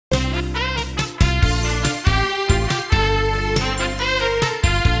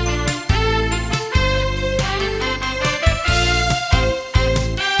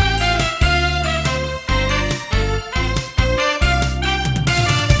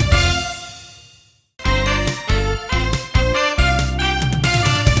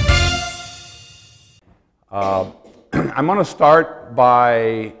I'm going to start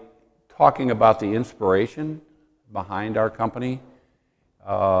by talking about the inspiration behind our company,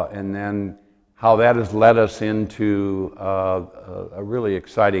 and then how that has led us into a really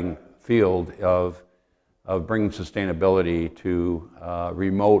exciting field of bringing sustainability to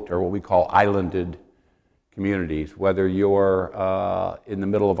remote, or what we call islanded communities. Whether you're in the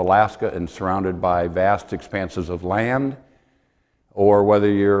middle of Alaska and surrounded by vast expanses of land, or whether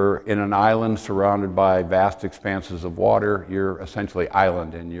you're in an island surrounded by vast expanses of water, you're essentially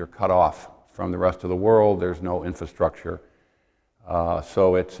island and you're cut off from the rest of the world. There's no infrastructure.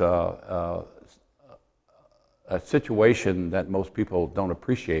 So it's a situation that most people don't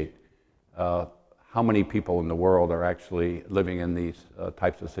appreciate, how many people in the world are actually living in these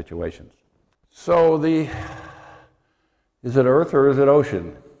types of situations. So is it Earth or is it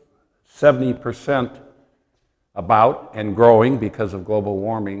ocean? 70% about, and growing because of global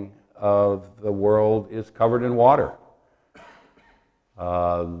warming, of the world is covered in water.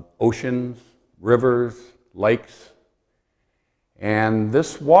 Oceans, rivers, lakes. And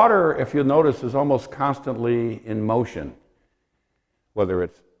this water, if you'll notice, is almost constantly in motion. Whether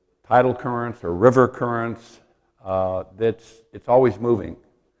it's tidal currents or river currents, it's always moving.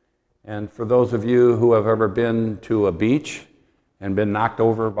 And for those of you who have ever been to a beach and been knocked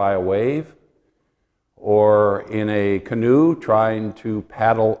over by a wave, or in a canoe trying to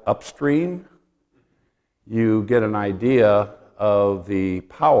paddle upstream, you get an idea of the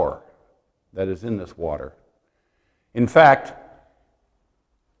power that is in this water. In fact,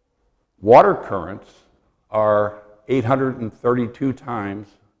 water currents are 832 times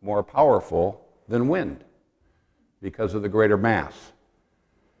more powerful than wind because of the greater mass.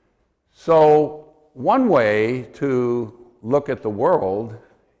 So one way to look at the world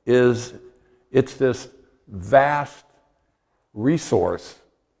is it's this vast resource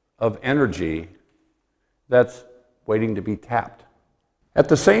of energy that's waiting to be tapped. At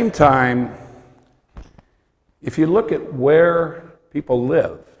the same time, if you look at where people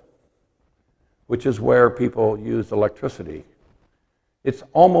live, which is where people use electricity, it's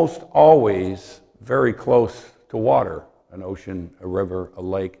almost always very close to water, an ocean, a river, a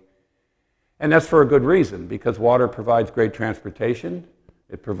lake. And that's for a good reason, because water provides great transportation.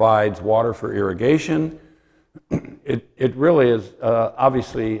 It provides water for irrigation. It really is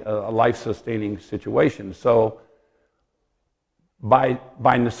obviously a life-sustaining situation. So by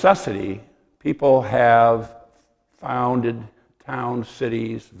necessity, people have founded towns,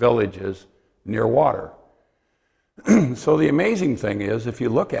 cities, villages near water. So the amazing thing is, if you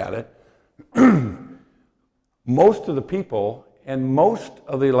look at it, most of the people and most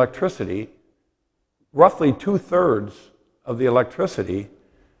of the electricity, roughly 2/3 of the electricity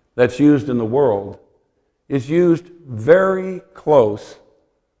that's used in the world, is used very close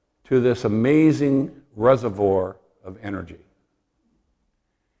to this amazing reservoir of energy.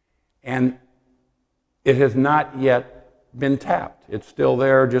 And it has not yet been tapped. It's still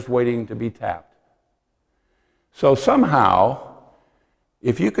there, just waiting to be tapped. So somehow,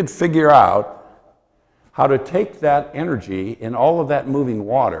 if you could figure out how to take that energy in all of that moving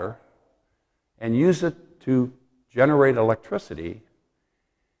water and use it to generate electricity,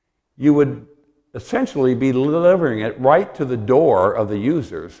 you would essentially be delivering it right to the door of the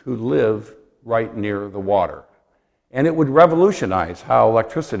users who live right near the water. And it would revolutionize how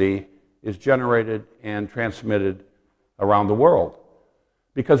electricity is generated and transmitted around the world,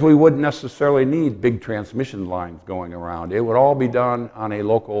 because we wouldn't necessarily need big transmission lines going around. It would all be done on a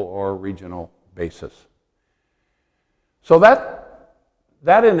local or regional basis. So that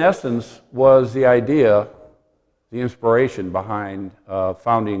in essence was the idea, the inspiration behind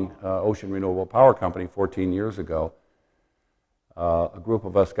founding Ocean Renewable Power Company 14 years ago. A group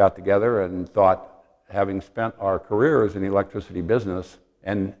of us got together and thought, having spent our careers in the electricity business,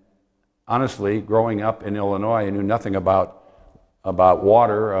 and honestly, growing up in Illinois, I knew nothing about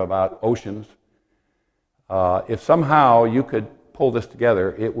water, about oceans. If somehow you could pull this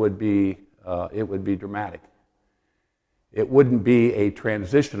together, it would be dramatic. It wouldn't be a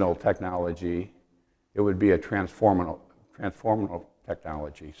transitional technology. It would be a transformational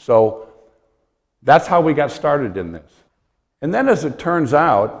technology. So that's how we got started in this. And then, as it turns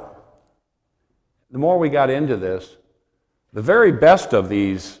out, the more we got into this, the very best of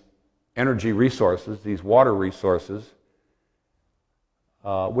these energy resources, these water resources,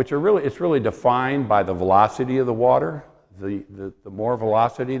 which are really defined by the velocity of the water. The more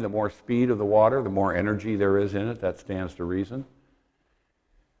velocity, the more speed of the water, the more energy there is in it. That stands to reason.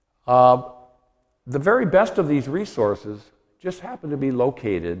 The very best of these resources just happen to be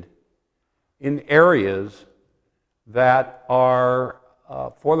located in areas that are,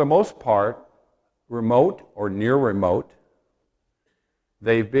 for the most part, remote or near remote.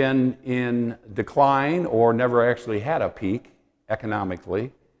 They've been in decline or never actually had a peak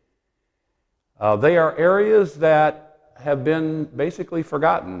economically. They are areas that have been basically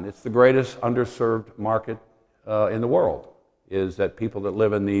forgotten. It's the greatest underserved market in the world, is that people that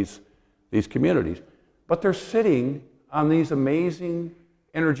live in these communities. But they're sitting on these amazing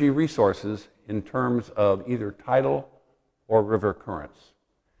energy resources in terms of either tidal or river currents.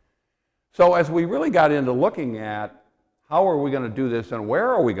 So as we really got into looking at how are we going to do this and where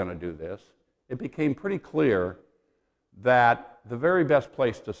are we going to do this, it became pretty clear that the very best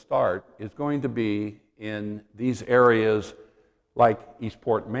place to start is going to be in these areas like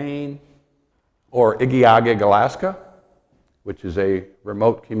Eastport, Maine, or Igiagig, Alaska, which is a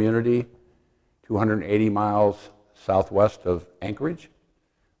remote community 280 miles southwest of Anchorage,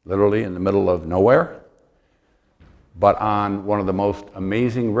 literally in the middle of nowhere, but on one of the most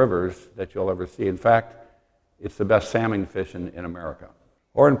amazing rivers that you'll ever see. In fact, it's the best salmon fishing in America.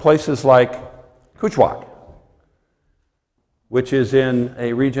 Or in places like Kuujjuaq, which is in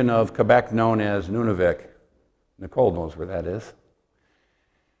a region of Quebec known as Nunavik. Nicole knows where that is.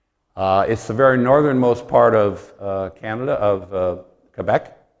 It's the very northernmost part of Canada, of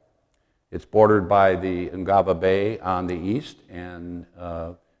Quebec. It's bordered by the Ungava Bay on the east and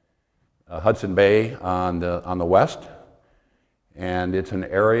Hudson Bay on the west. And it's an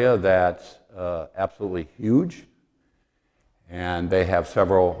area that's absolutely huge. And they have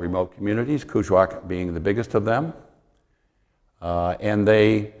several remote communities, Kuujjuaq being the biggest of them. And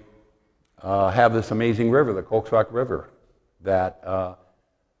they have this amazing river, the Koksoak River, that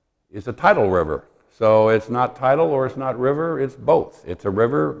is a tidal river. So it's not tidal or it's not river, it's both. It's a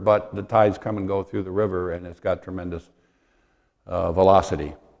river, but the tides come and go through the river, and it's got tremendous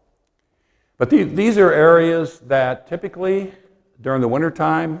velocity. But these are areas that typically, during the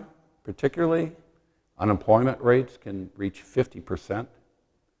wintertime particularly, unemployment rates can reach 50%.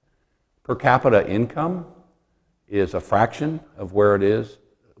 Per capita income is a fraction of what it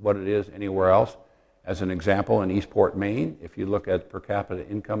is anywhere else. As an example, in Eastport, Maine, if you look at per capita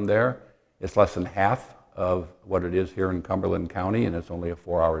income there, it's less than half of what it is here in Cumberland County, and it's only a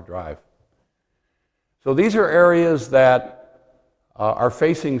 4-hour drive. So these are areas that are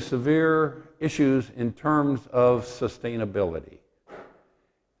facing severe issues in terms of sustainability.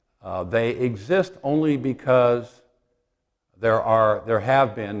 They exist only because there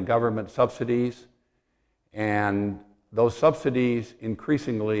have been government subsidies, and those subsidies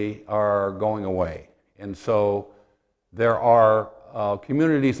increasingly are going away. And so there are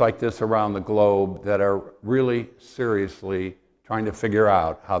communities like this around the globe that are really seriously trying to figure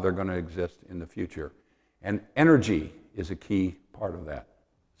out how they're going to exist in the future. And energy is a key part of that.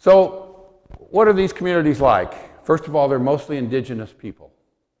 So what are these communities like? First of all, they're mostly indigenous people.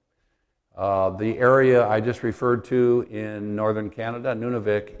 The area I just referred to in northern Canada,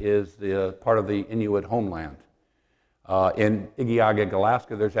 Nunavik, is the part of the Inuit homeland. In Igiagig,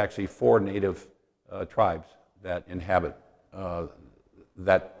 Alaska, there's actually 4 native tribes that inhabit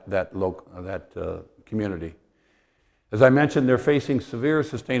that community. As I mentioned, they're facing severe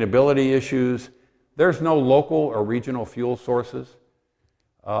sustainability issues. There's no local or regional fuel sources.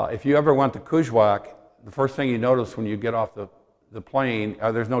 If you ever went to Kuujjuaq, the first thing you notice when you get off the plane,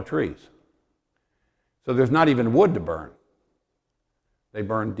 there's no trees. So there's not even wood to burn. They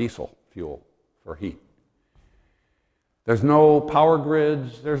burn diesel fuel for heat. There's no power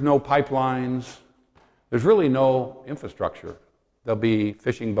grids, there's no pipelines, there's really no infrastructure. There'll be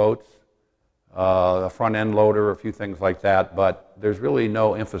fishing boats, a front end loader, a few things like that, but there's really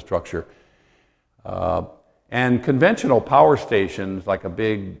no infrastructure. And conventional power stations, like a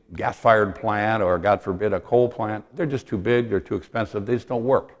big gas-fired plant or, God forbid, a coal plant, they're just too big, they're too expensive, they just don't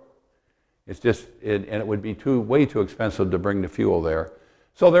work. It's just, and it would be way too expensive to bring the fuel there.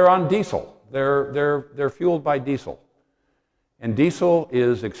 So they're on diesel. They're fueled by diesel. And diesel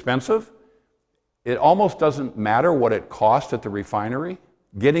is expensive. It almost doesn't matter what it costs at the refinery.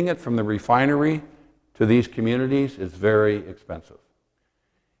 Getting it from the refinery to these communities is very expensive.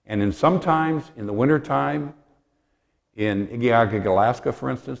 And sometimes in the wintertime, in Igiagig, Alaska, for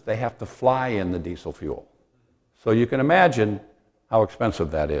instance, they have to fly in the diesel fuel. So you can imagine how expensive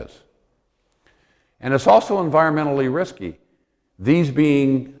that is. And it's also environmentally risky. These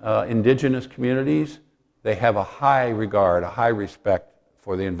being indigenous communities, they have a high regard, a high respect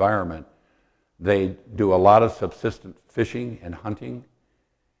for the environment. They do a lot of subsistence fishing and hunting.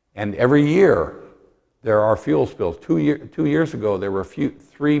 And every year, there are fuel spills. 2 years ago, there were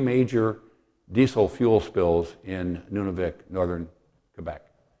 3 major diesel fuel spills in Nunavik, northern Quebec.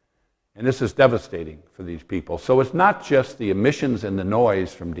 And this is devastating for these people. So it's not just the emissions and the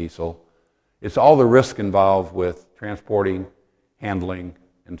noise from diesel, It's all the risk involved with transporting, handling,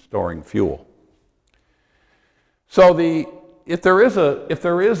 and storing fuel. So if there is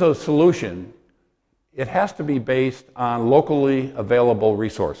a solution, it has to be based on locally available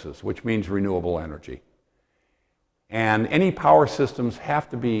resources, which means renewable energy. And any power systems have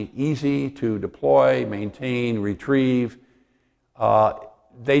to be easy to deploy, maintain, retrieve.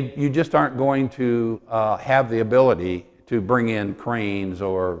 You just aren't going to have the ability to bring in cranes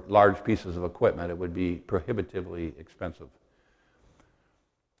or large pieces of equipment. It would be prohibitively expensive.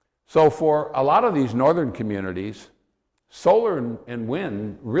 So for a lot of these northern communities, solar and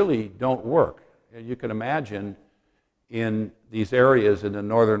wind really don't work. You can imagine in these areas in the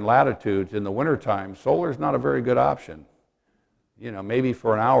northern latitudes in the wintertime, solar is not a very good option. You know, maybe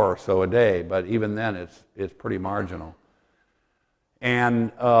for an hour or so a day, but even then it's pretty marginal.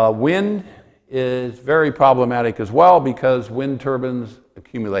 And wind is very problematic as well because wind turbines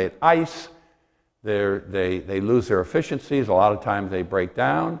accumulate ice, they lose their efficiencies, a lot of times they break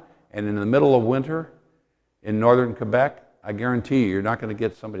down, and in the middle of winter in northern Quebec, I guarantee you're not going to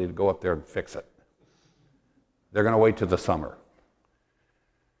get somebody to go up there and fix it. They're going to wait till the summer.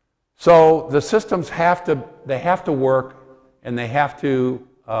 So the systems have to work, and they have to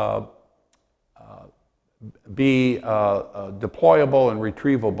be deployable and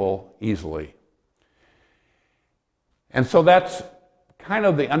retrievable easily. And so that's kind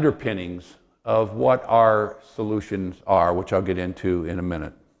of the underpinnings of what our solutions are, which I'll get into in a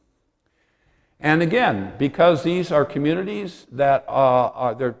minute. And again, because these are communities that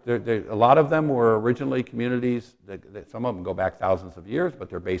a lot of them were originally communities, some of them go back thousands of years, but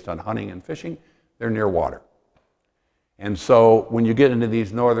they're based on hunting and fishing, they're near water. And so when you get into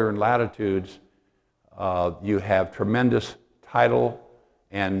these northern latitudes, you have tremendous tidal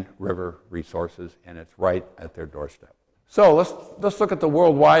and river resources, and it's right at their doorstep. So let's look at the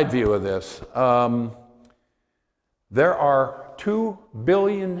worldwide view of this. There are 2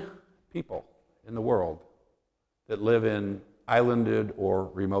 billion people in the world that live in islanded or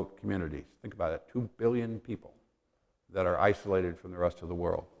remote communities. Think about it, 2 billion people that are isolated from the rest of the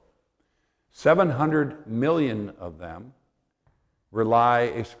world. 700 million of them rely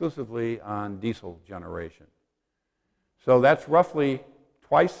exclusively on diesel generation. So that's roughly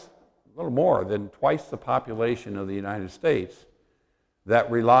a little more than twice the population of the United States that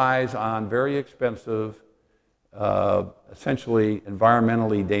relies on very expensive, essentially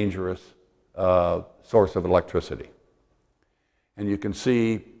environmentally dangerous source of electricity. And you can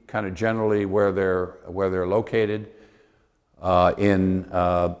see kind of generally where they're located in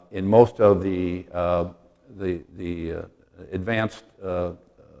most of the advanced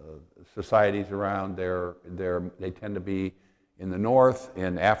societies around. They tend to be in the north.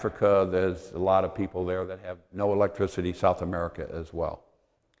 In Africa, there's a lot of people there that have no electricity. South America as well.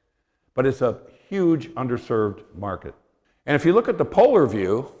 But it's a huge underserved market. And if you look at the polar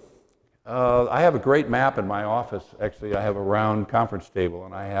view, I have a great map in my office. Actually, I have a round conference table,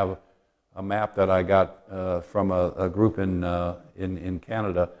 and I have a map that I got from a group in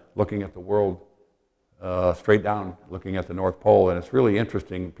Canada looking at the world straight down, looking at the North Pole, and it's really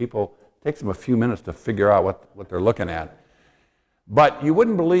interesting. It takes them a few minutes to figure out what they're looking at. But you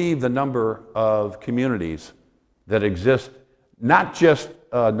wouldn't believe the number of communities that exist, not just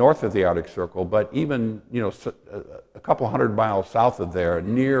north of the Arctic Circle, but even a couple hundred miles south of there,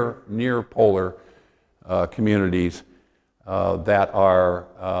 near polar communities that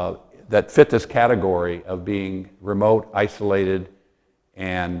fit this category of being remote, isolated,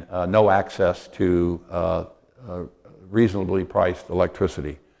 and no access to reasonably priced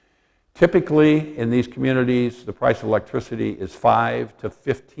electricity. Typically, in these communities, the price of electricity is 5 to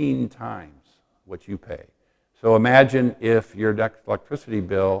 15 times what you pay. So imagine if your next electricity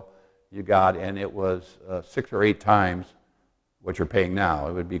bill you got and it was 6 or 8 times what you're paying now.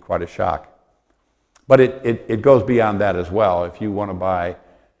 It would be quite a shock. But it goes beyond that as well. If you want to buy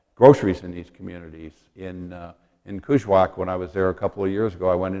groceries in these communities, in Kujawak, when I was there a couple of years ago,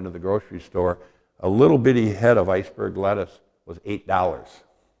 I went into the grocery store. A little bitty head of iceberg lettuce was $8.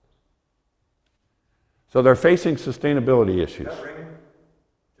 So they're facing sustainability issues. That ring,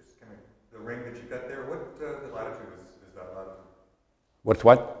 just kind of the ring that you got there, what the latitude is that latitude? What's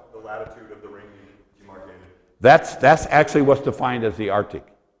what? The latitude of the ring you demarcated. That's actually what's defined as the Arctic.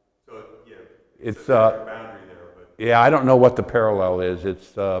 So yeah, it's a boundary there. But yeah, I don't know what the parallel is.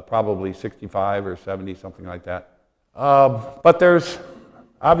 It's probably 65 or 70, something like that. But there's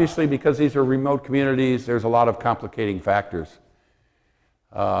obviously, because these are remote communities, there's a lot of complicating factors.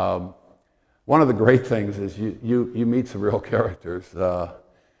 One of the great things is you meet some real characters.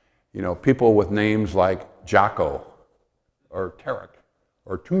 People with names like Jocko, or Tarek,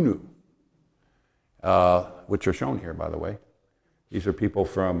 or Tunu. which are shown here, by the way. These are people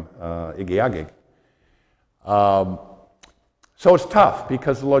from Igiagig. So it's tough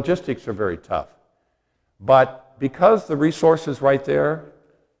because the logistics are very tough. But because the resource is right there,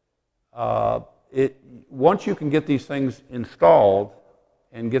 once you can get these things installed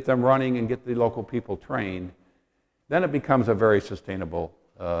and get them running and get the local people trained, then it becomes a very sustainable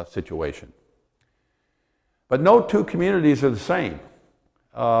situation. But no two communities are the same.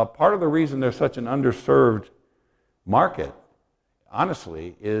 Part of the reason there's such an underserved market,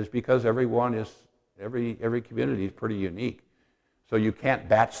 honestly, is because every community is pretty unique. So you can't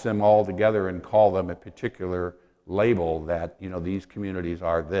batch them all together and call them a particular label that, you know, these communities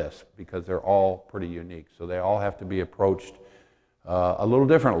are this, because they're all pretty unique. So they all have to be approached a little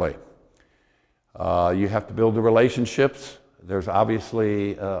differently. You have to build the relationships. There's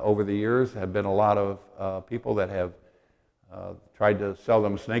obviously, over the years, have been a lot of people that have tried to sell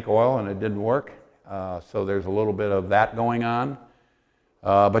them snake oil and it didn't work. So there's a little bit of that going on.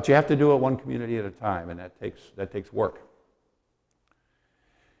 But you have to do it one community at a time, and that takes work.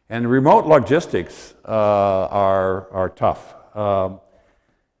 And remote logistics are tough.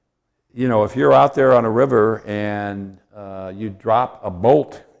 You know, if you're out there on a river and you drop a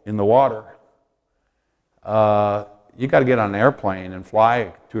bolt in the water, you got to get on an airplane and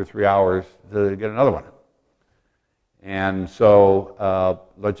fly 2 or 3 hours to get another one. And so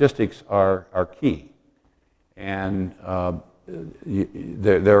logistics are key. And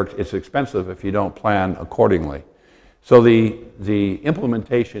it's expensive if you don't plan accordingly. So the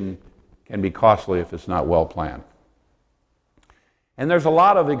implementation can be costly if it's not well planned. And there's a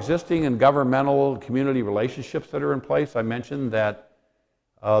lot of existing and governmental community relationships that are in place. I mentioned that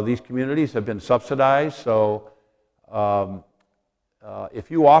these communities have been subsidized, so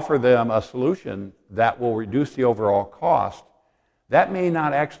if you offer them a solution that will reduce the overall cost, that may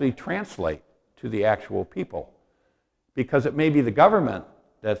not actually translate to the actual people, because it may be the government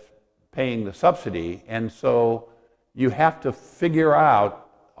that's paying the subsidy, and so you have to figure out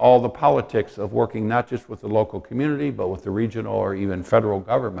all the politics of working not just with the local community, but with the regional or even federal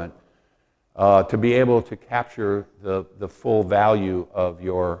government to be able to capture the full value of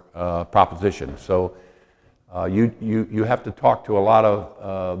your proposition. So you have to talk to a lot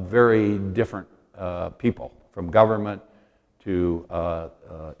of very different people, from government to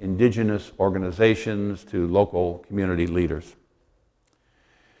indigenous organizations to local community leaders.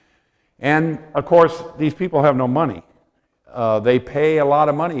 And of course, these people have no money. They pay a lot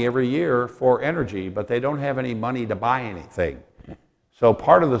of money every year for energy, but they don't have any money to buy anything. So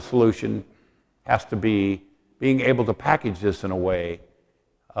part of the solution has to be being able to package this in a way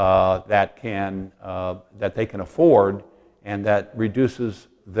that they can afford, and that reduces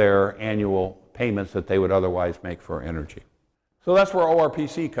their annual payments that they would otherwise make for energy. So that's where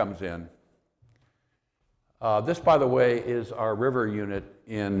ORPC comes in. This, by the way, is our river unit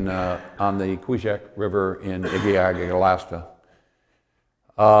on the Kujek River in Igiagig, Alaska.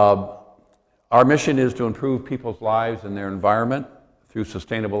 Our mission is to improve people's lives and their environment through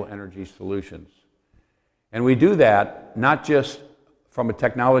sustainable energy solutions. And we do that not just from a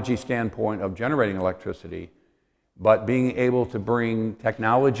technology standpoint of generating electricity, but being able to bring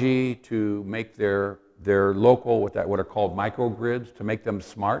technology to make their local, what are called microgrids, to make them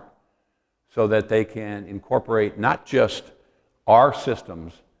smart, so that they can incorporate not just our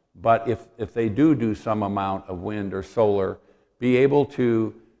systems, but if they do some amount of wind or solar, be able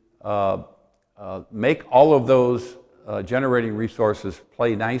to make all of those generating resources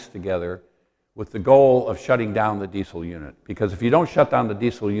play nice together, with the goal of shutting down the diesel unit. Because if you don't shut down the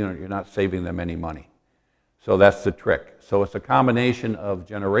diesel unit, you're not saving them any money. So that's the trick. So it's a combination of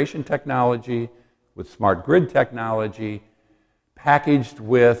generation technology with smart grid technology, packaged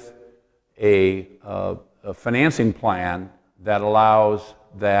with a financing plan that allows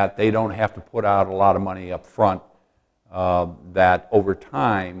that they don't have to put out a lot of money up front, that over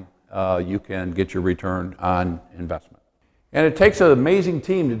time you can get your return on investment. And it takes an amazing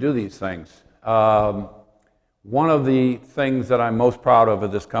team to do these things. One of the things that I'm most proud of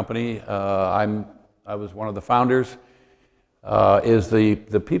at this company, I was one of the founders, is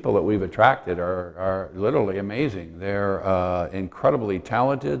the people that we've attracted are literally amazing. They're incredibly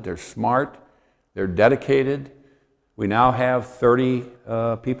talented, they're smart, they're dedicated. We now have 30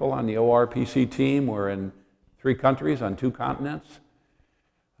 people on the ORPC team. We're in 3 countries on 2 continents.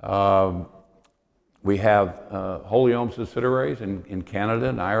 We have wholly owned subsidiaries in Canada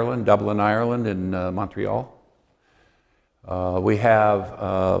and Ireland, Dublin, Ireland, and Montreal. We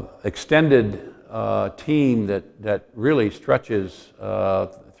have extended team that really stretches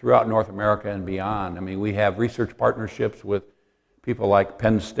throughout North America and beyond. I mean, we have research partnerships with people like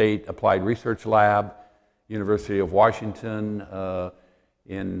Penn State Applied Research Lab, University of Washington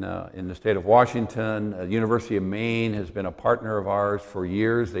in the state of Washington. University of Maine has been a partner of ours for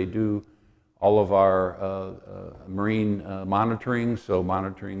years. They do all of our marine monitoring, so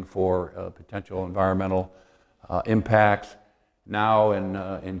monitoring for potential environmental impacts. Now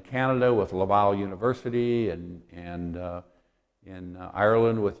in Canada with Laval University, and in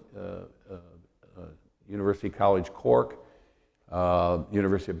Ireland with University College Cork,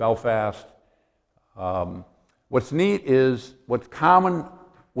 University of Belfast. What's neat is, what's common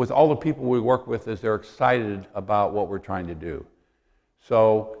with all the people we work with is they're excited about what we're trying to do.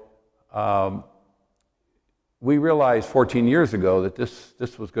 So we realized 14 years ago that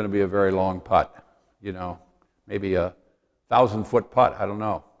this was going to be a very long putt, you know, maybe a 1,000-foot putt, I don't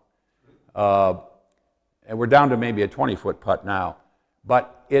know. And we're down to maybe a 20-foot putt now.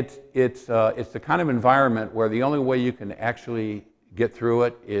 But it's the kind of environment where the only way you can actually get through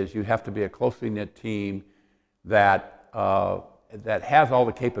it is you have to be a closely knit team that has all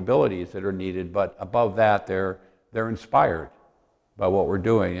the capabilities that are needed, but above that, they're inspired by what we're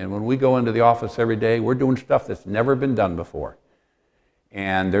doing. And when we go into the office every day, we're doing stuff that's never been done before.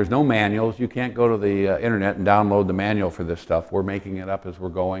 And there's no manuals. You can't go to the internet and download the manual for this stuff. We're making it up as we're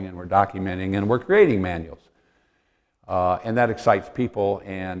going, and we're documenting, and we're creating manuals. And that excites people,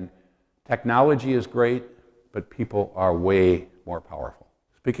 and technology is great, but people are way more powerful.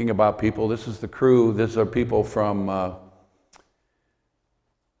 Speaking about people, this is the crew. These are people from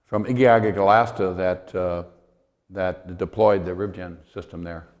Igiaga-Galasta that deployed the RivGen system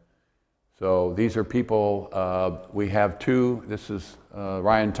there. So these are people, we have two. This is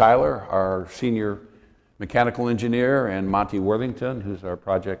Ryan Tyler, our senior mechanical engineer, and Monty Worthington, who's our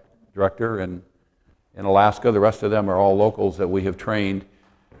project director in Alaska. The rest of them are all locals that we have trained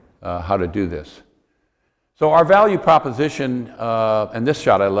how to do this. So our value proposition, and this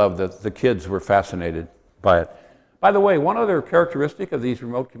shot I love, the kids were fascinated by it. By the way, one other characteristic of these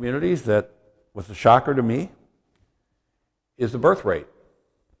remote communities that was a shocker to me is the birth rate.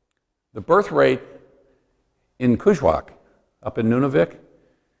 The birth rate in Kujwak, up in Nunavik,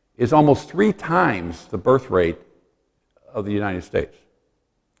 is almost 3 times the birth rate of the United States.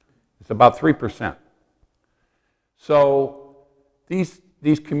 It's about 3%. So these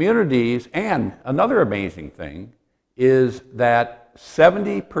communities, and another amazing thing is that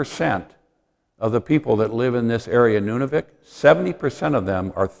 70% of the people that live in this area in Nunavik, 70% of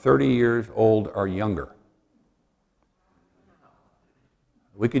them are 30 years old or younger.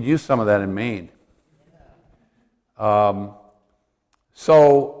 We could use some of that in Maine. So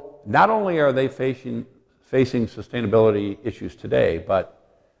not only are they facing sustainability issues today, but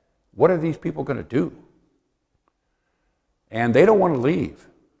what are these people going to do? And they don't want to leave.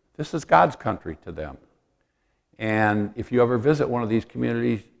 This is God's country to them. And if you ever visit one of these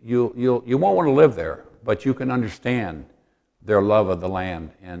communities, you won't want to live there, but you can understand their love of the land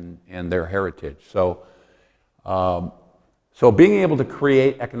and their heritage. So being able to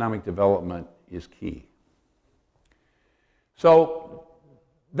create economic development is key. So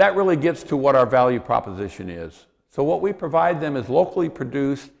that really gets to what our value proposition is. So what we provide them is locally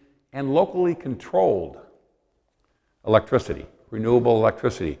produced and locally controlled electricity, renewable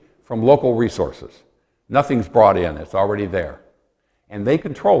electricity from local resources. Nothing's brought in, it's already there. And they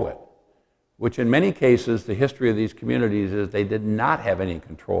control it, which in many cases, the history of these communities is they did not have any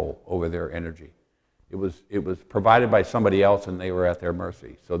control over their energy. It was provided by somebody else and they were at their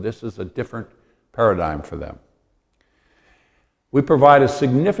mercy. So this is a different paradigm for them. We provide a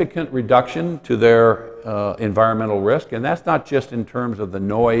significant reduction to their environmental risk, and that's not just in terms of the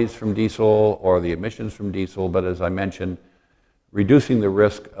noise from diesel or the emissions from diesel, but as I mentioned, reducing the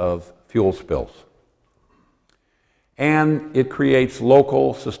risk of fuel spills. And it creates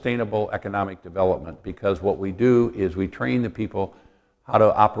local sustainable economic development, because what we do is we train the people how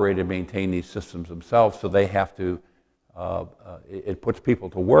to operate and maintain these systems themselves, so they have to, it puts people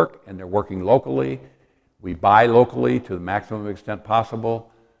to work, and they're working locally. We buy locally to the maximum extent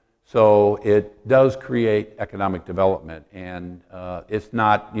possible. So it does create economic development. And it's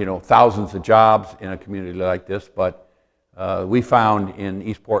not, thousands of jobs in a community like this, but we found in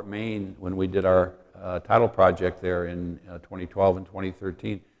Eastport, Maine, when we did our tidal project there in 2012 and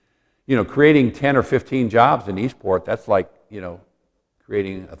 2013, creating 10 or 15 jobs in Eastport, that's like,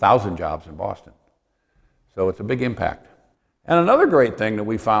 creating 1,000 jobs in Boston. So it's a big impact. And another great thing that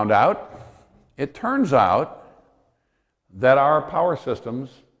we found out, it turns out that our power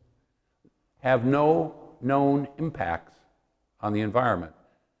systems have no known impacts on the environment.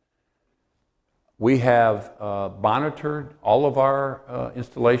 We have monitored all of our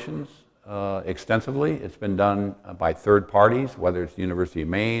installations extensively. It's been done by third parties, whether it's the University of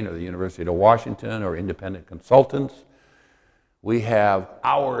Maine or the University of Washington or independent consultants. We have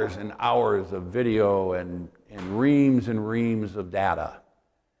hours and hours of video and reams of data.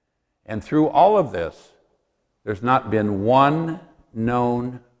 And through all of this, there's not been one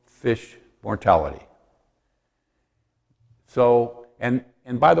known fish mortality. So, and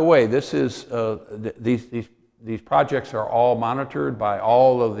by the way, this is these projects are all monitored by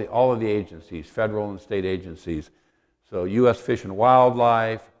all of the agencies, federal and state agencies. So, U.S. Fish and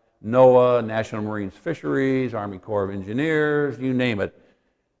Wildlife, NOAA, National Marine Fisheries, Army Corps of Engineers, you name it,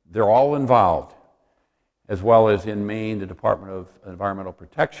 they're all involved, as well as in Maine, the Department of Environmental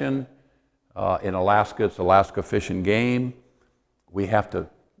Protection. In Alaska, it's Alaska Fish and Game. We have to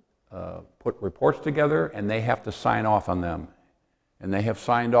put reports together, and they have to sign off on them. And they have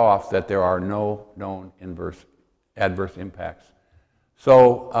signed off that there are no known adverse impacts.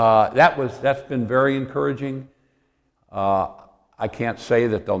 So that's been very encouraging. I can't say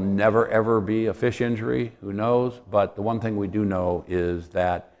that there'll never, ever be a fish injury. Who knows? But the one thing we do know is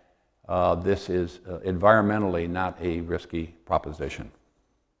that this is environmentally not a risky proposition.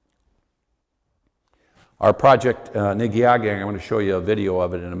 Our project, Nigiage, I'm going to show you a video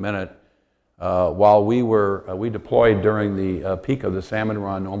of it in a minute. While we deployed during the peak of the salmon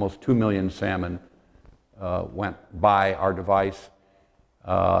run, almost 2 million salmon went by our device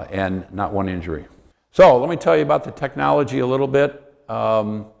and not one injury. So let me tell you about the technology a little bit.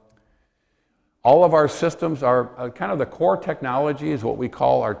 All of our systems are kind of the core technology is what we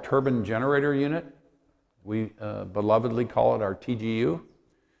call our turbine generator unit. We belovedly call it our TGU.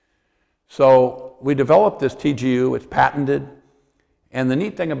 So we developed this TGU, it's patented, and the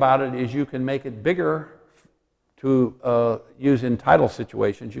neat thing about it is you can make it bigger to use in tidal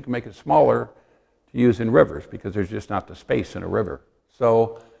situations. You can make it smaller to use in rivers because there's just not the space in a river.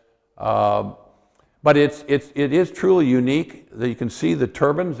 So, but it is truly unique. You can see the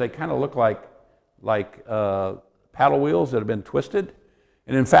turbines, they kind of look like paddle wheels that have been twisted.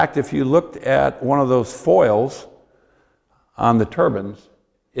 And in fact, if you looked at one of those foils on the turbines,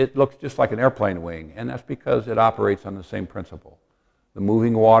 it looks just like an airplane wing, and that's because it operates on the same principle. The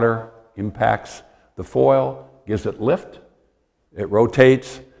moving water impacts the foil, gives it lift, it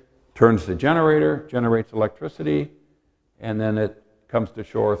rotates, turns the generator, generates electricity, and then it comes to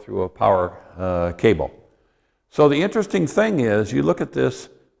shore through a power cable. So the interesting thing is, you look at this,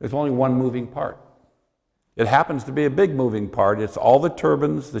 there's only one moving part. It happens to be a big moving part. It's all the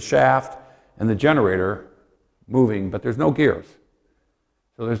turbines, the shaft, and the generator moving, but there's no gears.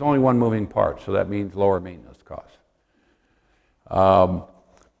 So there's only one moving part, so that means lower maintenance costs.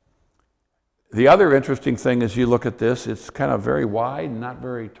 The other interesting thing is you look at this, it's kind of very wide, not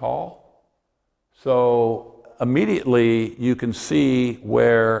very tall. So immediately you can see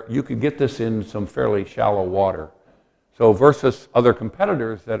where you could get this in some fairly shallow water. So versus other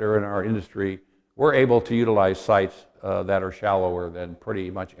competitors that are in our industry, we're able to utilize sites that are shallower than pretty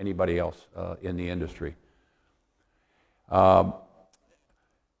much anybody else in the industry.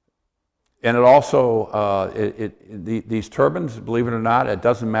 And it also, these turbines, believe it or not, it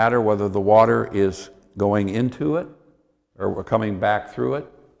doesn't matter whether the water is going into it or we're coming back through it,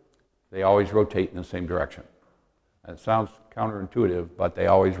 they always rotate in the same direction. It sounds counterintuitive, but they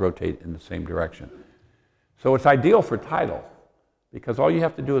always rotate in the same direction. So it's ideal for tidal, because all you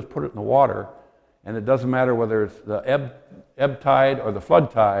have to do is put it in the water, and it doesn't matter whether it's the ebb tide or the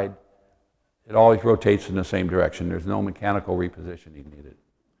flood tide, it always rotates in the same direction. There's no mechanical repositioning needed.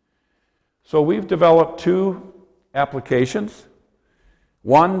 So we've developed two applications.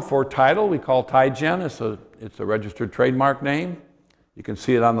 One for tidal, we call TideGen. It's a registered trademark name. You can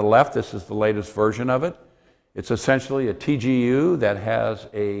see it on the left. This is the latest version of it. It's essentially a TGU that has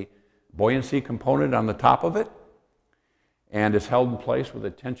a buoyancy component on the top of it, and is held in place with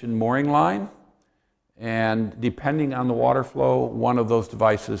a tension mooring line. And depending on the water flow, one of those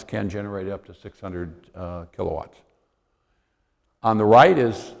devices can generate up to 600 kilowatts. On the right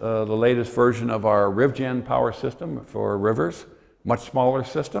is the latest version of our RivGen power system for rivers, much smaller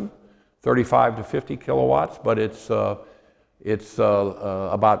system, 35 to 50 kilowatts, but it's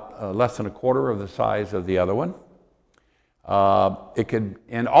about less than a quarter of the size of the other one.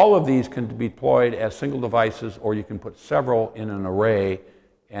 And all of these can be deployed as single devices, or you can put several in an array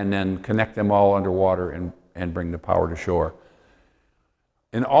and then connect them all underwater and bring the power to shore.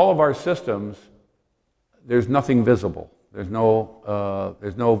 In all of our systems, there's nothing visible. There's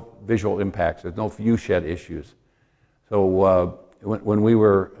no visual impacts. There's no view shed issues. So when we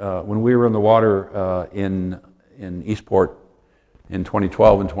were in the water in Eastport in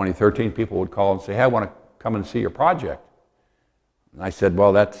 2012 and 2013, people would call and say, "Hey, I want to come and see your project." And I said,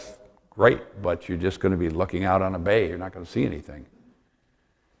 "Well, that's great, but you're just going to be looking out on a bay. You're not going to see anything.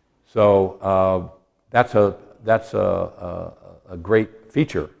 So that's a great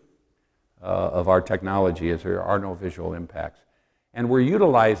feature of our technology, is there are no visual impacts. And we're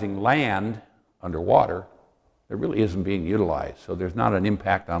utilizing land underwater that really isn't being utilized, so there's not an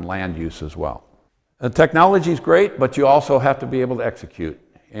impact on land use as well. The technology is great, but you also have to be able to execute.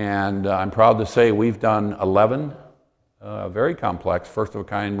 And I'm proud to say we've done 11 very complex,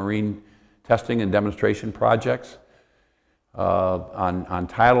 first-of-a-kind marine testing and demonstration projects on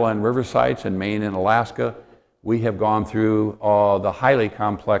tidal and river sites in Maine and Alaska. We have gone through the highly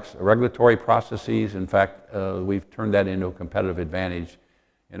complex regulatory processes. In fact, we've turned that into a competitive advantage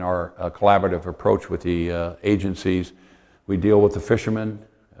in our collaborative approach with the agencies. We deal with the fishermen.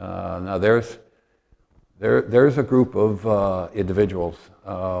 Now there's a group of individuals,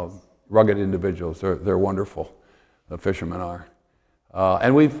 rugged individuals. They're wonderful, the fishermen are.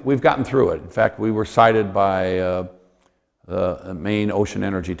 And we've gotten through it. In fact, we were cited by the Maine Ocean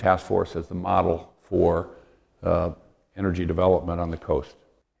Energy Task Force as the model for energy development on the coast.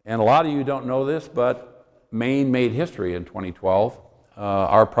 And a lot of you don't know this, but Maine made history in 2012.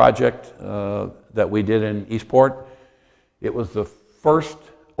 Our project that we did in Eastport, it was the first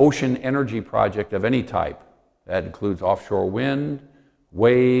ocean energy project of any type. That includes offshore wind,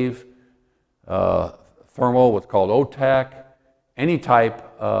 wave, thermal, what's called OTAC, any type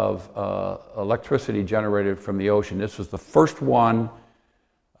of electricity generated from the ocean. This was the first one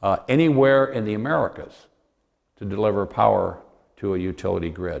anywhere in the Americas to deliver power to a utility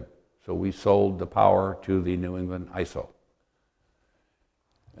grid. So we sold the power to the New England ISO.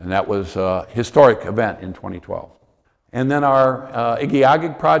 And that was a historic event in 2012. And then our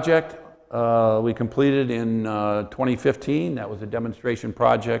Igiagig project we completed in 2015. That was a demonstration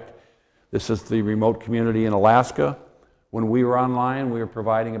project. This is the remote community in Alaska. When we were online, we were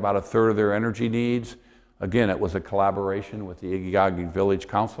providing about a third of their energy needs. Again, it was a collaboration with the Igiagig Village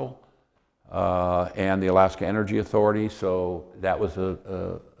Council and the Alaska Energy Authority. So that was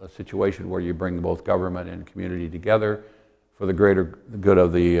a situation where you bring both government and community together for the greater good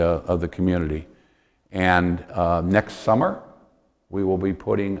of the community. And next summer, we will be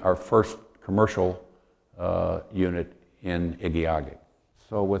putting our first commercial unit in Igiagig.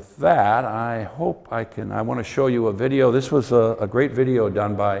 So with that, I hope I want to show you a video. This was a great video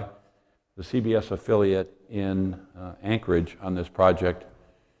done by the CBS affiliate in Anchorage on this project.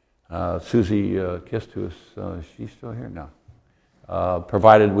 Susie Kistus, is she still here? No.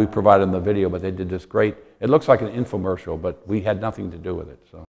 We provided them the video, but they did this great. It looks like an infomercial, but we had nothing to do with it.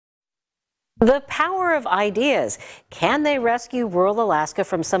 So. The power of ideas. Can they rescue rural Alaska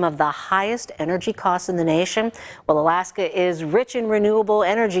from some of the highest energy costs in the nation? Well, Alaska is rich in renewable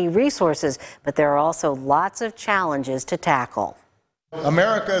energy resources, but there are also lots of challenges to tackle.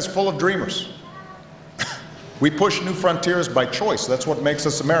 America is full of dreamers. We push new frontiers by choice. That's what makes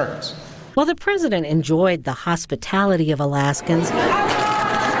us Americans. While the president enjoyed the hospitality of Alaskans,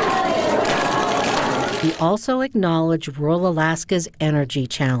 he also acknowledged rural Alaska's energy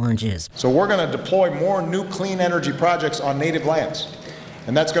challenges. So we're going to deploy more new clean energy projects on native lands.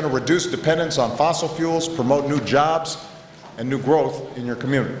 And that's going to reduce dependence on fossil fuels, promote new jobs, and new growth in your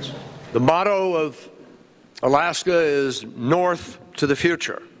communities. The motto of Alaska is North to the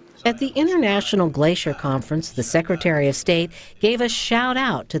Future. At the International Glacier Conference, the Secretary of State gave a shout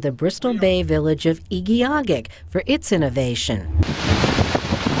out to the Bristol Bay village of Igiagig for its innovation.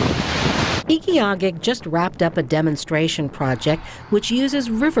 Igiagig just wrapped up a demonstration project which uses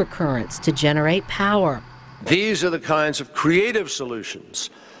river currents to generate power. These are the kinds of creative solutions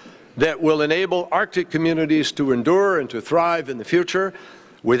that will enable Arctic communities to endure and to thrive in the future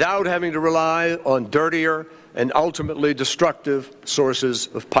without having to rely on dirtier and ultimately destructive sources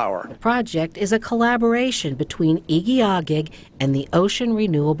of power. The project is a collaboration between Igiagig and the Ocean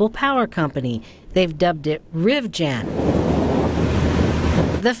Renewable Power Company. They've dubbed it RivGen.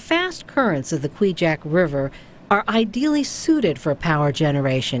 The fast currents of the Kvichak River are ideally suited for power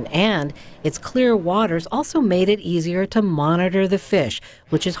generation, and its clear waters also made it easier to monitor the fish,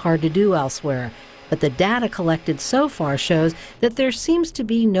 which is hard to do elsewhere. But the data collected so far shows that there seems to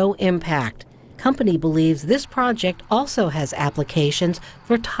be no impact. Company believes this project also has applications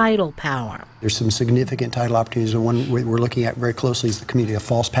for tidal power. There's some significant tidal opportunities. The one we're looking at very closely is the community of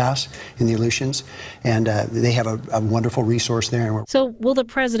False Pass in the Aleutians, and they have a wonderful resource there. So will the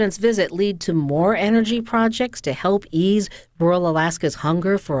president's visit lead to more energy projects to help ease rural Alaska's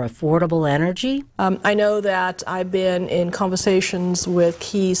hunger for affordable energy? I know that I've been in conversations with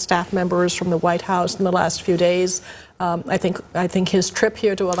key staff members from the White House in the last few days. I think his trip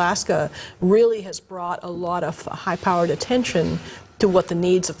here to Alaska really has brought a lot of high-powered attention to what the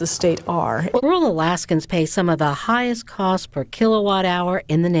needs of the state are. Rural Alaskans pay some of the highest costs per kilowatt hour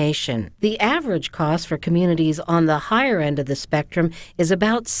in the nation. The average cost for communities on the higher end of the spectrum is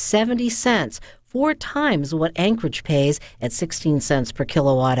about 70 cents, 4 times what Anchorage pays at 16 cents per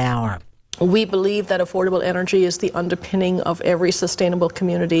kilowatt hour. We believe that affordable energy is the underpinning of every sustainable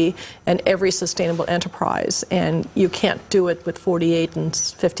community and every sustainable enterprise, and you can't do it with 48 and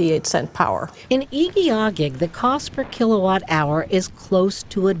 58 cent power. In Igiugig, the cost per kilowatt hour is close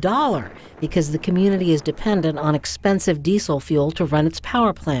to $1 because the community is dependent on expensive diesel fuel to run its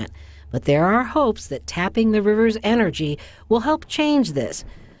power plant. But there are hopes that tapping the river's energy will help change this.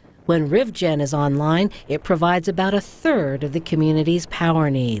 When RivGen is online, it provides about 1/3 of the community's power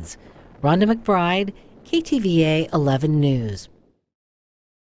needs. Rhonda McBride, KTVA 11 News.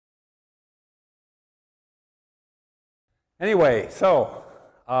 Anyway, so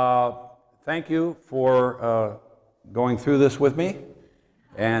thank you for going through this with me,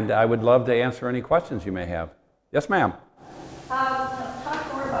 and I would love to answer any questions you may have. Yes, ma'am.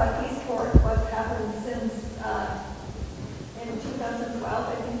 Talk more about Eastport, what's happened since in 2012,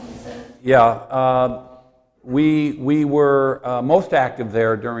 I think you said? Yeah. We were most active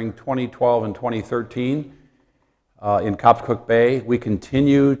there during 2012 and 2013 in Copscook Bay. We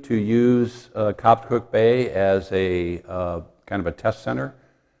continue to use Copscook Bay as a kind of a test center.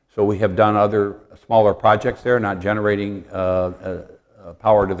 So we have done other smaller projects there, not generating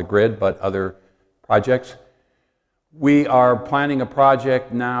power to the grid, but other projects. We are planning a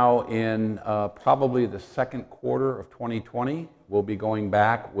project now in probably the second quarter of 2020. We'll be going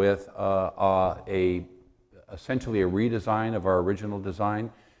back with essentially a redesign of our original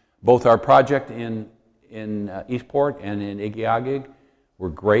design. Both our project in Eastport and in Igiugig were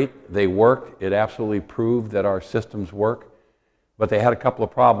great. They worked. It absolutely proved that our systems work. But they had a couple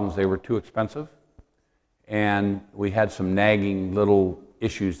of problems. They were too expensive, and we had some nagging little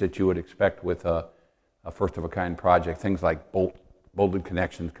issues that you would expect with a first-of-a-kind project, things like bolted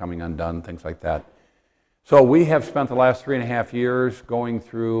connections coming undone, things like that. So we have spent the last 3.5 years going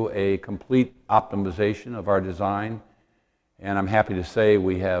through a complete optimization of our design, and I'm happy to say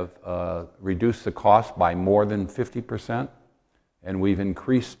we have reduced the cost by more than 50%, and we've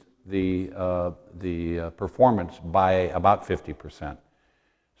increased the performance by about 50%.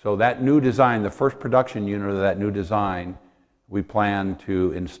 So that new design, the first production unit of that new design, we plan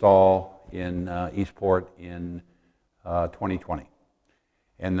to install in Eastport in 2020.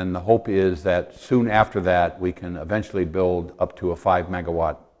 And then the hope is that soon after that, we can eventually build up to a 5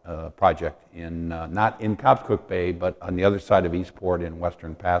 megawatt project in, not in Copscook Bay, but on the other side of Eastport in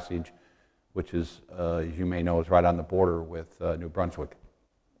Western Passage, which is, as you may know, is right on the border with New Brunswick.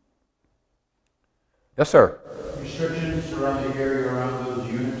 Yes, sir? Restrictions around the area around those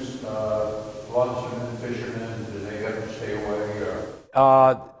units, lotsmen, fishermen, do they have to stay away?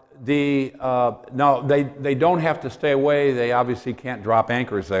 Or? No, they don't have to stay away. They obviously can't drop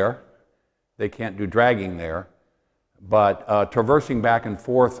anchors there. They can't do dragging there. But traversing back and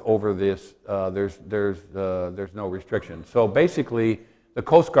forth over this, there's no restriction. So basically, the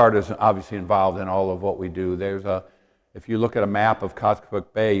Coast Guard is obviously involved in all of what we do. If you look at a map of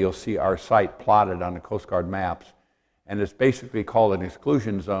Copscook Bay, you'll see our site plotted on the Coast Guard maps. And it's basically called an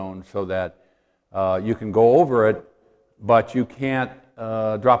exclusion zone so that you can go over it, but you can't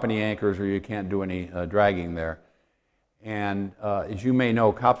drop any anchors or you can't do any dragging there. And as you may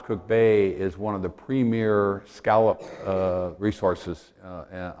know, Copscook Bay is one of the premier scallop resources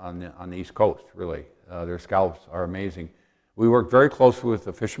on the East Coast, really. Their scallops are amazing. We work very closely with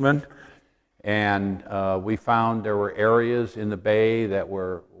the fishermen, and we found there were areas in the bay that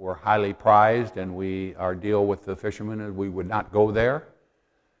were highly prized, and our deal with the fishermen is we would not go there.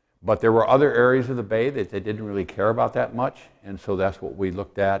 But there were other areas of the bay that they didn't really care about that much, and so that's what we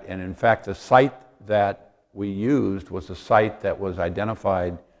looked at. And in fact, the site that we used was a site that was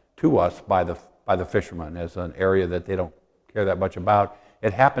identified to us by the fishermen as an area that they don't care that much about.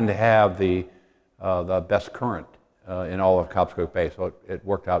 It happened to have the best current in all of Copscook Bay, so it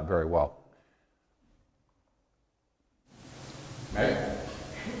worked out very well. Meg?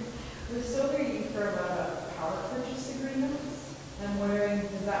 We're still very firm about power purchase agreements. I'm wondering,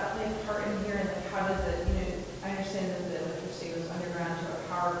 does that play a part in here, and like how does it, I understand that the electricity goes underground to a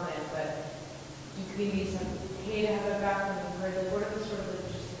power plant, but do communities have to pay to have it back from the grid? Like, what are the sort of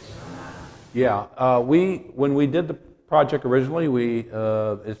logistics around that? Yeah, when we did the project originally,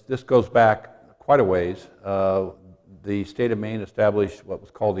 this goes back quite a ways. The state of Maine established what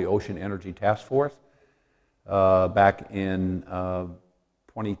was called the Ocean Energy Task Force back in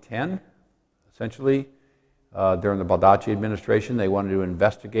 2010, essentially. During the Baldacci administration, they wanted to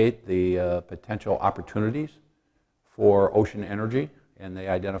investigate the potential opportunities for ocean energy, and they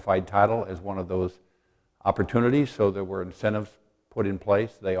identified tidal as one of those opportunities, so there were incentives put in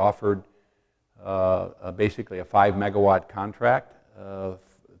place. They offered basically a 5 megawatt contract.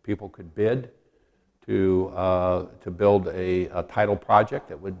 People could bid to build a tidal project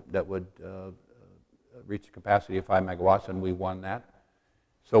that would reach a capacity of 5 megawatts, and we won that.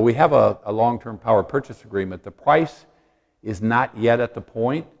 So we have a long-term power purchase agreement. The price is not yet at the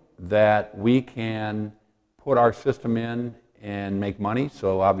point that we can put our system in and make money.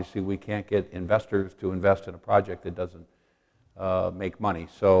 So obviously we can't get investors to invest in a project that doesn't make money.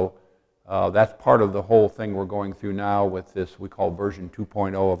 So that's part of the whole thing we're going through now with this, we call version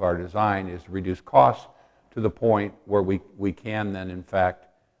 2.0 of our design, is to reduce costs to the point where we can then in fact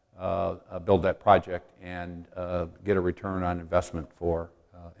build that project and get a return on investment for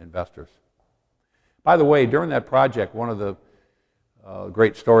investors. By the way, during that project, one of the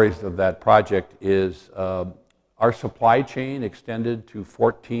great stories of that project is our supply chain extended to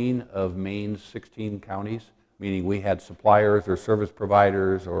 14 of Maine's 16 counties, meaning we had suppliers or service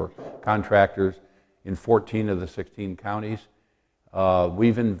providers or contractors in 14 of the 16 counties.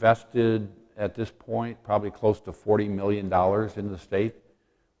 We've invested at this point probably close to $40 million in the state.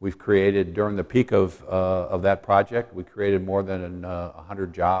 We've created, during the peak of that project, we created more than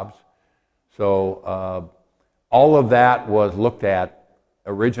 100 jobs. So all of that was looked at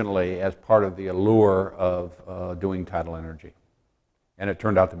originally as part of the allure of doing tidal energy. And it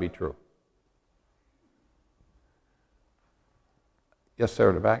turned out to be true. Yes, sir,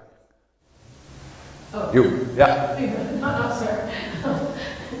 in the back. Oh. You, yeah. No, sir.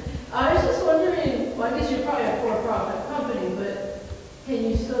 I was just wondering, well, I guess you're probably a for-profit company, but can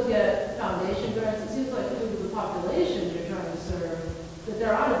you still get foundation grants? It seems like due to the population you're trying to serve, that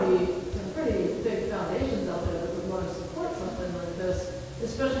there ought to be some pretty big foundations out there that would want to support something like this,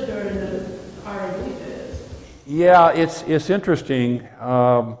 especially during the R&D phase. Yeah, it's interesting.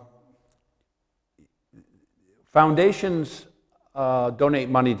 Foundations donate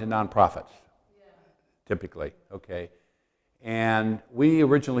money to nonprofits, typically, okay? And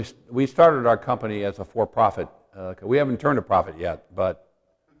we started our company as a for-profit. We haven't turned a profit yet, but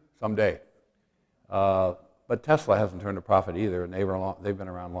someday. But Tesla hasn't turned a profit either, and they've been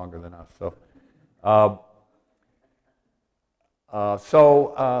around longer than us. So,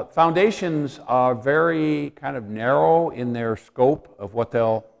 foundations are very kind of narrow in their scope of what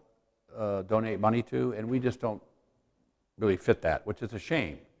they'll donate money to, and we just don't really fit that, which is a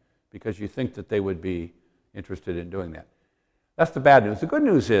shame, because you think that they would be interested in doing that. That's the bad news. The good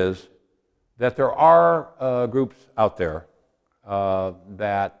news is that there are groups out there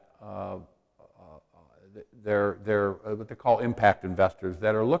that they're what they call impact investors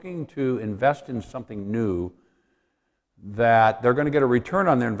that are looking to invest in something new that they're going to get a return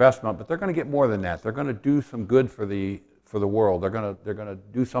on their investment, but they're going to get more than that. They're going to do some good for the world. They're going to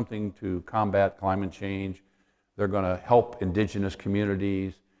do something to combat climate change. They're going to help indigenous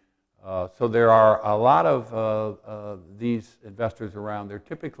communities. So there are a lot of these investors around. They're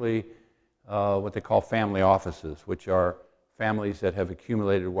typically what they call family offices, which are families that have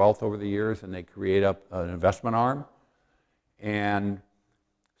accumulated wealth over the years, and they create up an investment arm. And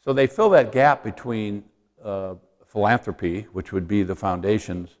so they fill that gap between philanthropy, which would be the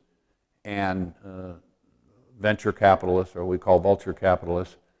foundations, and venture capitalists, or we call vulture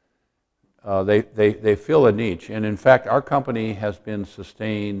capitalists. They fill a niche. And in fact, our company has been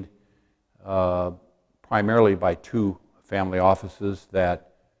sustained primarily by 2 family offices that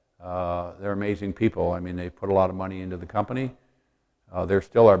they're amazing people. I mean, they put a lot of money into the company. They're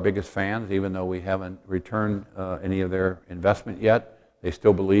still our biggest fans, even though we haven't returned any of their investment yet. They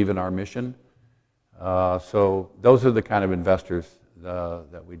still believe in our mission. So those are the kind of investors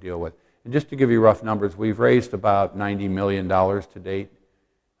that we deal with. And just to give you rough numbers, we've raised about $90 million to date.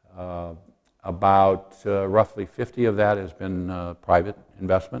 About roughly 50 of that has been private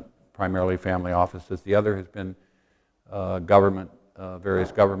investment, primarily family offices. The other has been government,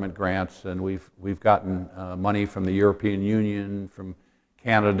 various government grants, and we've gotten money from the European Union, from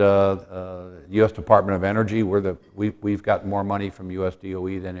Canada, U.S. Department of Energy. We've gotten more money from U.S.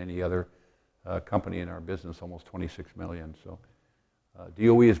 DOE than any other company in our business, almost 26 million. So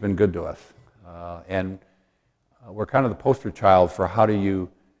DOE has been good to us, and we're kind of the poster child for how do you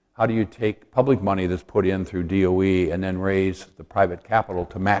take public money that's put in through DOE and then raise the private capital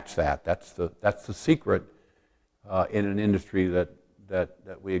to match that. That's the secret in an industry that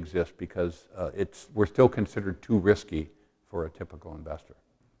we exist, because we're still considered too risky for a typical investor.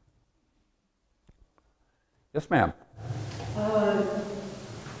 Yes, ma'am.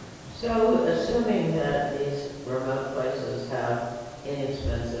 So, assuming that these remote places have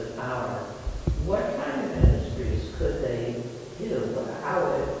inexpensive power, what kind of industries could how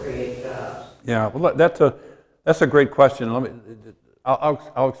would it create jobs? Yeah, well, that's a great question.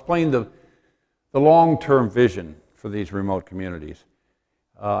 I'll explain the long-term vision for these remote communities.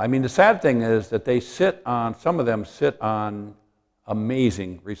 I mean, the sad thing is that some of them sit on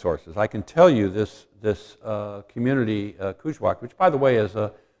amazing resources. I can tell you this community, Kujwak, which by the way is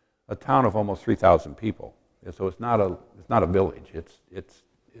a town of almost 3,000 people. So it's not a village. It's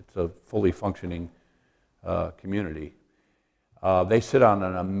a fully functioning community. They sit on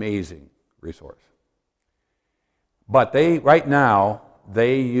an amazing resource. But right now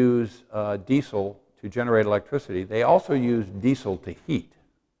they use diesel to generate electricity. They also use diesel to heat.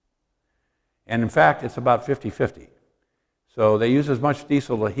 And in fact, it's about 50-50. So they use as much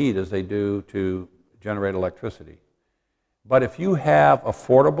diesel to heat as they do to generate electricity. But if you have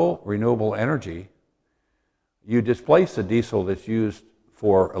affordable, renewable energy, you displace the diesel that's used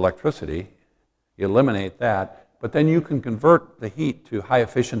for electricity, you eliminate that, but then you can convert the heat to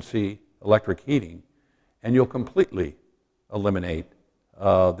high-efficiency electric heating, and you'll completely eliminate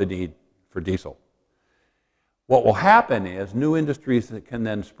the need for diesel. What will happen is new industries that can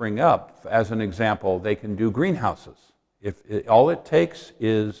then spring up. As an example, they can do greenhouses. All it takes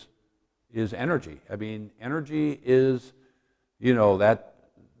is energy. I mean, energy is, that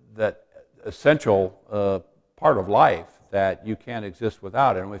essential part of life that you can't exist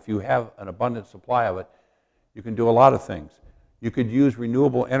without. And if you have an abundant supply of it, you can do a lot of things. You could use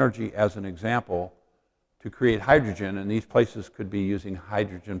renewable energy as an example to create hydrogen, and these places could be using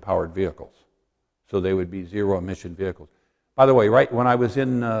hydrogen-powered vehicles. So they would be zero-emission vehicles. By the way, right when I was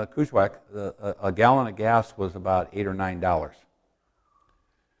in Kujwak, a gallon of gas was about $8 or $9.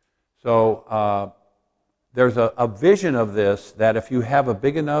 So there's a vision of this that if you have a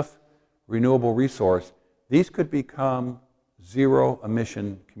big enough renewable resource, these could become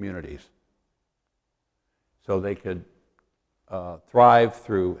zero-emission communities. So they could thrive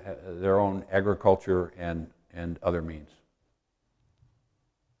through their own agriculture and other means.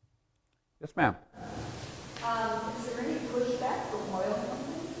 Yes, ma'am. Is there any pushback from oil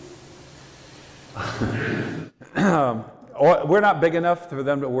companies? We're not big enough for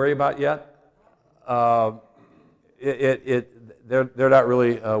them to worry about yet. They're not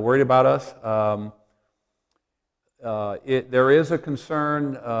really worried about us. There is a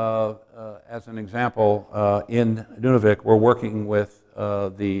concern, as an example, in Nunavik, we're working with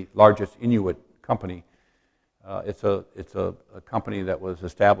the largest Inuit company. It's a company that was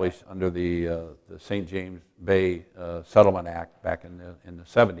established under the St. James Bay Settlement Act back in the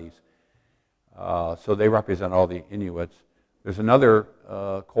 70s. So they represent all the Inuits. There's another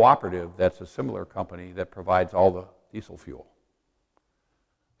cooperative that's a similar company that provides all the diesel fuel.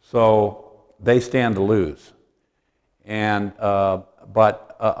 So they stand to lose.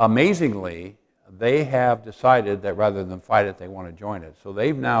 But amazingly, they have decided that rather than fight it, they want to join it. So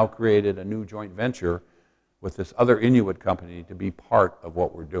they've now created a new joint venture with this other Inuit company to be part of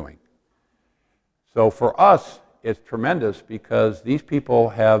what we're doing. So for us, it's tremendous because these people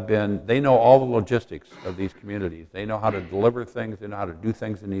they know all the logistics of these communities. They know how to deliver things, they know how to do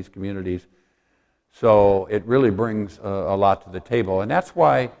things in these communities. So it really brings a lot to the table. And that's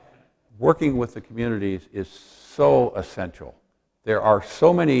why working with the communities is so essential. There are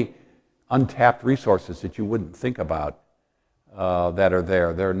so many untapped resources that you wouldn't think about that are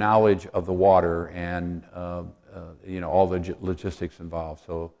there. Their knowledge of the water and all the logistics involved.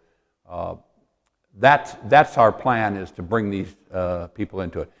 So that's our plan, is to bring these people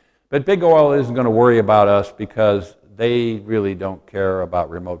into it. But big oil isn't going to worry about us because they really don't care about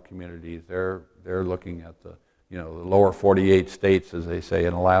remote communities. They're looking at the the lower 48 states, as they say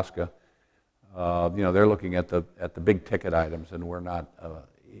in Alaska. They're looking at the big ticket items, and we're not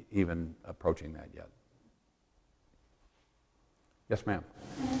even approaching that yet. Yes, ma'am.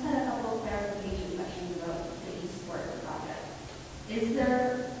 I just had a couple of clarification questions about the East Fork project. Is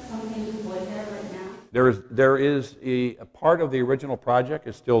there something deployed there right now? There is a part of the original project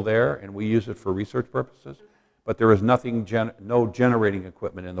is still there, and we use it for research purposes, but there is no generating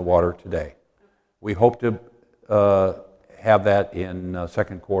equipment in the water today. We hope to have that in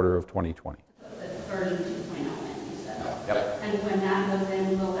second quarter of 2020. Version 2.0, you said. Yep. And when that goes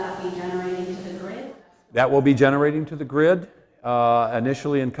in, will that be generating to the grid? That will be generating to the grid,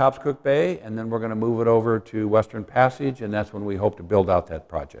 initially in Copscook Bay, and then we're going to move it over to Western Passage, and that's when we hope to build out that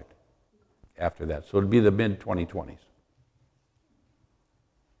project after that. So it'll be the mid-2020s.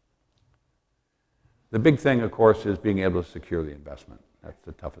 The big thing, of course, is being able to secure the investment. That's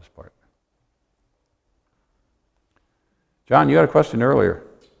the toughest part. John, you had a question earlier.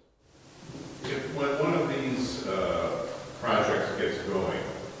 If one of these projects gets going,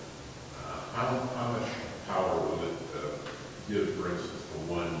 how much power will it give, for instance, versus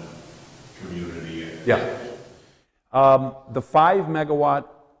the one community? Yeah. The 5 megawatt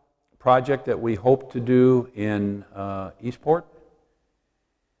project that we hope to do in Eastport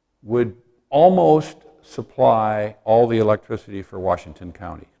would almost supply all the electricity for Washington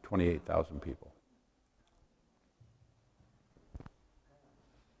County, 28,000 people.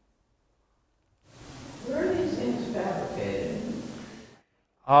 Where are these things fabricated?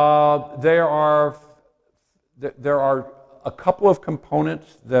 There are a couple of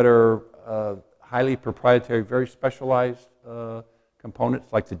components that are highly proprietary, very specialized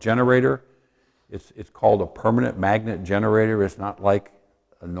components, like the generator. It's called a permanent magnet generator. It's not like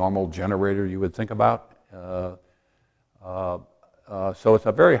a normal generator you would think about. So it's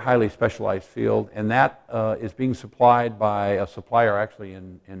a very highly specialized field, and that is being supplied by a supplier actually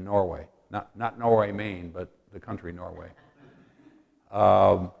in Norway. Not Norway, Maine, but the country Norway.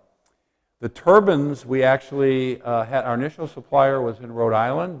 The turbines, we actually had, our initial supplier was in Rhode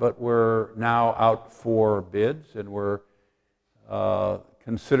Island, but we're now out for bids, and we're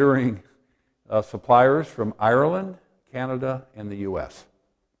considering suppliers from Ireland, Canada, and the US.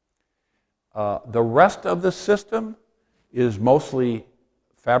 The rest of the system is mostly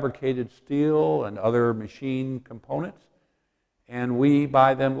fabricated steel and other machine components, and we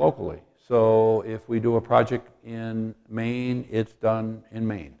buy them locally. So if we do a project in Maine, it's done in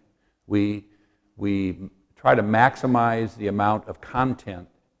Maine. We try to maximize the amount of content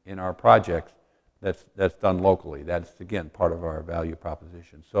in our projects that's done locally. That's, again, part of our value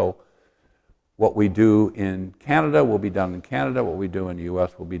proposition. So what we do in Canada will be done in Canada. What we do in the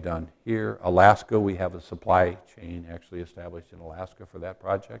U.S. will be done here. Alaska, we have a supply chain actually established in Alaska for that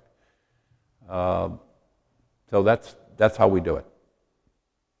project. So that's how we do it.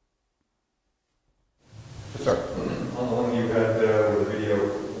 Yes, sir. On the one you had where the video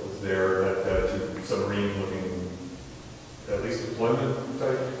was there, that two submarine-looking, at least deployment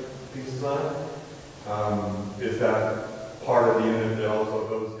type pieces on it, is that part of the unit that also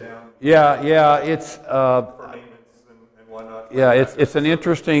goes down? Yeah, it's for maintenance and whatnot. Yeah, it's an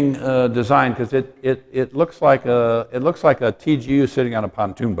interesting design because it looks like a TGU sitting on a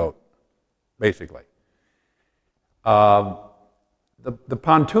pontoon boat, basically. The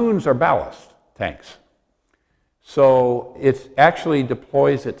pontoons are ballast tanks, so it actually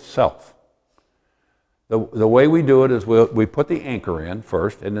deploys itself. The way we do it is we put the anchor in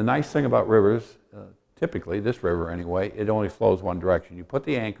first, and the nice thing about rivers, typically this river anyway, it only flows one direction. You put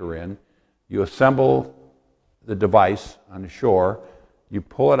the anchor in, you assemble the device on the shore, you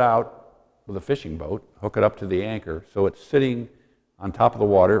pull it out with a fishing boat, hook it up to the anchor, so it's sitting on top of the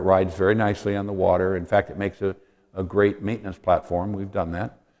water. It rides very nicely on the water. In fact, it makes a great maintenance platform. We've done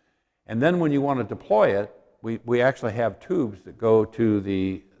that. And then when you want to deploy it, we actually have tubes that go to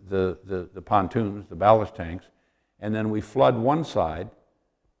the pontoons, the ballast tanks, and then we flood one side.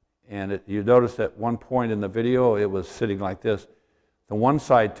 And you notice at one point in the video, it was sitting like this. The one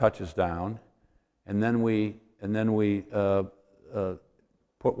side touches down, and then we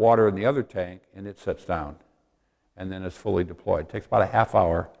put water in the other tank, and it sets down, and then it's fully deployed. It takes about a half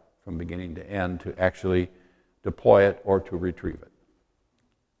hour from beginning to end to actually deploy it or to retrieve it.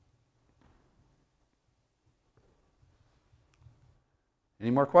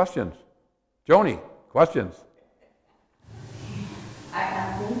 Any more questions? Joni, questions?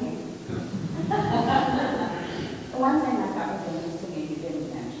 I'm thinking. One thing I thought was interesting and you didn't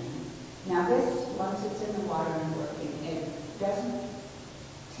mention. Now this, once it's in the water and working, it doesn't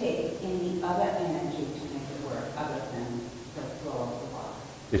take any other energy to make it work other than the flow of the water.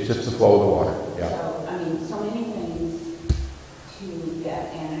 It's just the flow of the water, yeah. So, I mean, so many things to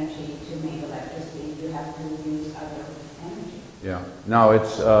get energy to make electricity, you have to use other energy. Yeah. No,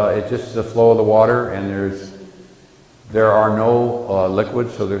 it's just the flow of the water, and there are no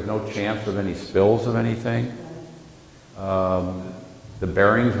liquids, so there's no chance of any spills of anything. The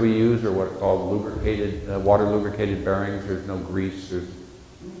bearings we use are what are called lubricated, water lubricated bearings. There's no grease.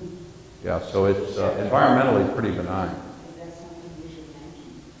 Yeah, so it's environmentally pretty benign.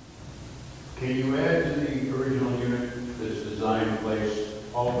 Can you add to the original unit that's designed in place,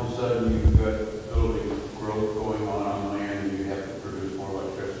 all of a sudden you've got building growth going on land and you have to produce more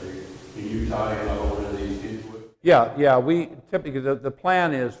electricity? Can you tie another one of these into it? Yeah. We typically the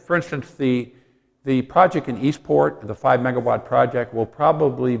plan is, for instance, the project in Eastport, the 5 megawatt project, will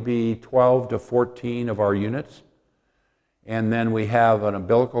probably be 12 to 14 of our units, and then we have an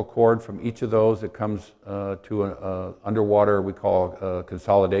umbilical cord from each of those that comes to an underwater, we call a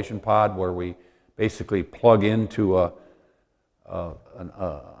consolidation pod, where we basically plug into an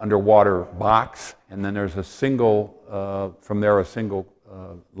underwater box, and then there's a single, from there a single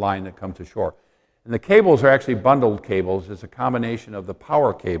line that comes to shore. And the cables are actually bundled cables. It's a combination of the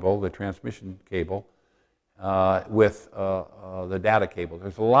power cable, the transmission cable, with the data cable.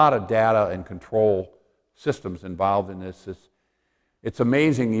 There's a lot of data and control systems involved in this. It's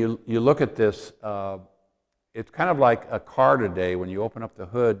amazing. You look at this, it's kind of like a car today when you open up the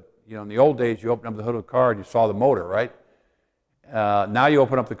hood. You know, in the old days, you open up the hood of the car and you saw the motor, right? Now you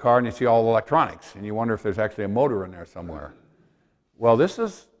open up the car and you see all the electronics, and you wonder if there's actually a motor in there somewhere. Well, this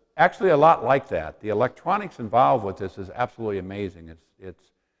is actually a lot like that. The electronics involved with this is absolutely amazing.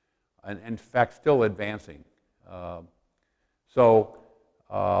 It's in fact, still advancing.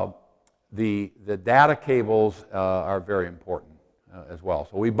 The data cables are very important as well.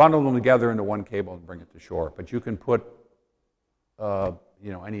 So we bundle them together into one cable and bring it to shore. But you can put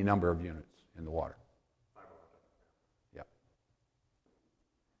you know, any number of units in the water. Yeah.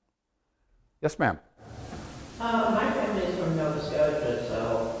 Yes, ma'am. My family is from Nova Scotia,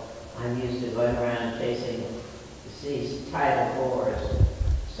 so I'm used to going around chasing these tidal bores.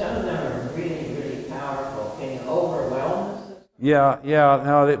 Some of them are really, really powerful. Can you overwhelm us? Yeah.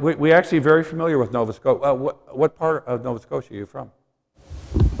 No, we're actually very familiar with Nova Scotia. What part of Nova Scotia are you from?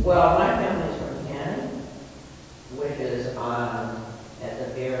 Well, my family's from Canada, which is at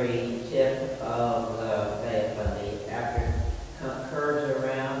the very tip of the Bay of Fundy. After it curves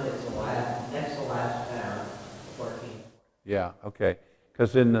around, it's the next to last town, 14. Yeah, okay.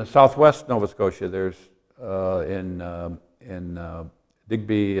 Because in southwest Nova Scotia, there's in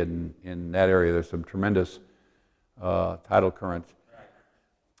Digby and in that area, there's some tremendous tidal currents.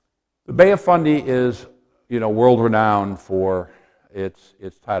 The Bay of Fundy is, you know, world-renowned for its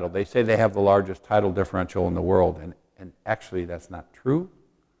tidal. They say they have the largest tidal differential in the world, and actually that's not true.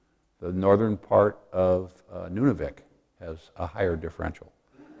 The northern part of Nunavik has a higher differential.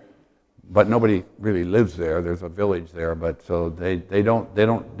 But nobody really lives there. There's a village there, but so they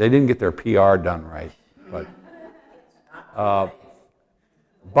didn't get their PR done right.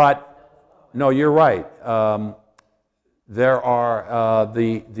 But no, you're right. There are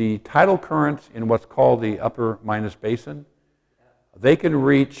the tidal currents in what's called the upper Minas Basin. They can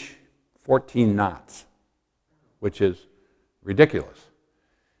reach 14 knots, which is ridiculous.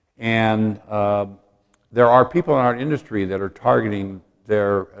 And there are people in our industry that are targeting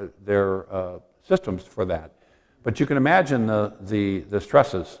their systems for that. But you can imagine the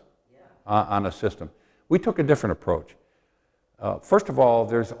stresses on a system. We took a different approach. First of all,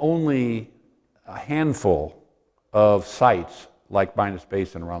 there's only a handful of sites like Minas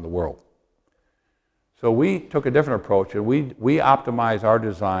Basin around the world. So we took a different approach, and we optimized our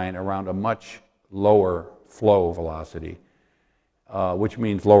design around a much lower flow velocity, which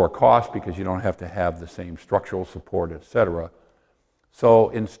means lower cost because you don't have to have the same structural support, et cetera. So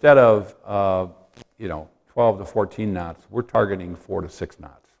instead of 12 to 14 knots, we're targeting 4 to 6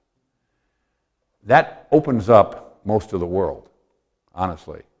 knots. That opens up most of the world,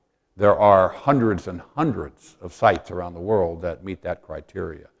 honestly. There are hundreds and hundreds of sites around the world that meet that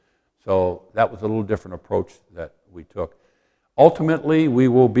criteria. So that was a little different approach that we took. Ultimately, we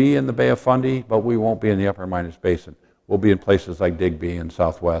will be in the Bay of Fundy, but we won't be in the upper Minas Basin. We'll be in places like Digby and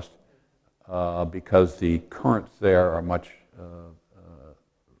Southwest because the currents there are much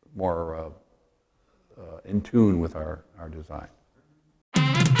more in tune with our design.